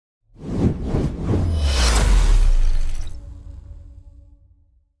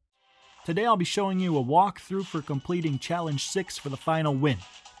Today I'll be showing you a walkthrough for completing Challenge 6 for the final win.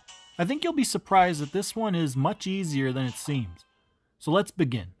 I think you'll be surprised that this one is much easier than it seems. So let's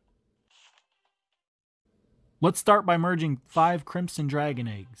begin. Let's start by merging 5 Crimson Dragon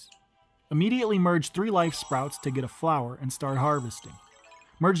eggs. Immediately merge 3 life sprouts to get a flower and start harvesting.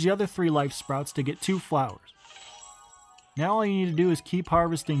 Merge the other 3 life sprouts to get 2 flowers. Now all you need to do is keep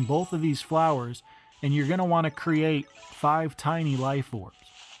harvesting both of these flowers, and you're going to want to create 5 tiny life orbs.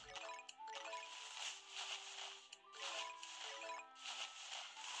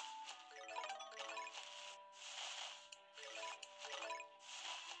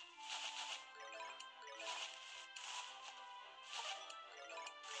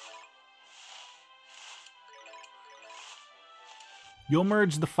 You'll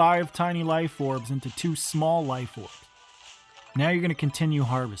merge the 5 tiny life orbs into 2 small life orbs. Now you're going to continue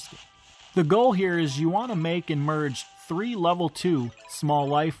harvesting. The goal here is you want to make and merge 3 level 2 small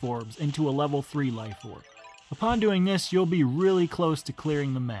life orbs into a level 3 life orb. Upon doing this, you'll be really close to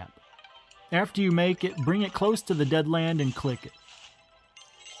clearing the map. After you make it, bring it close to the dead land and click it.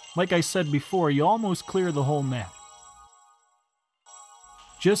 Like I said before, you almost clear the whole map.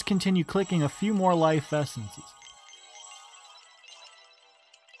 Just continue clicking a few more life essences.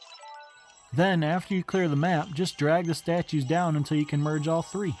 Then, after you clear the map, just drag the statues down until you can merge all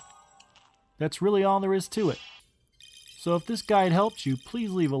 3. That's really all there is to it. So if this guide helped you,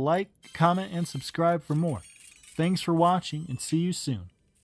 please leave a like, comment, and subscribe for more. Thanks for watching, and see you soon.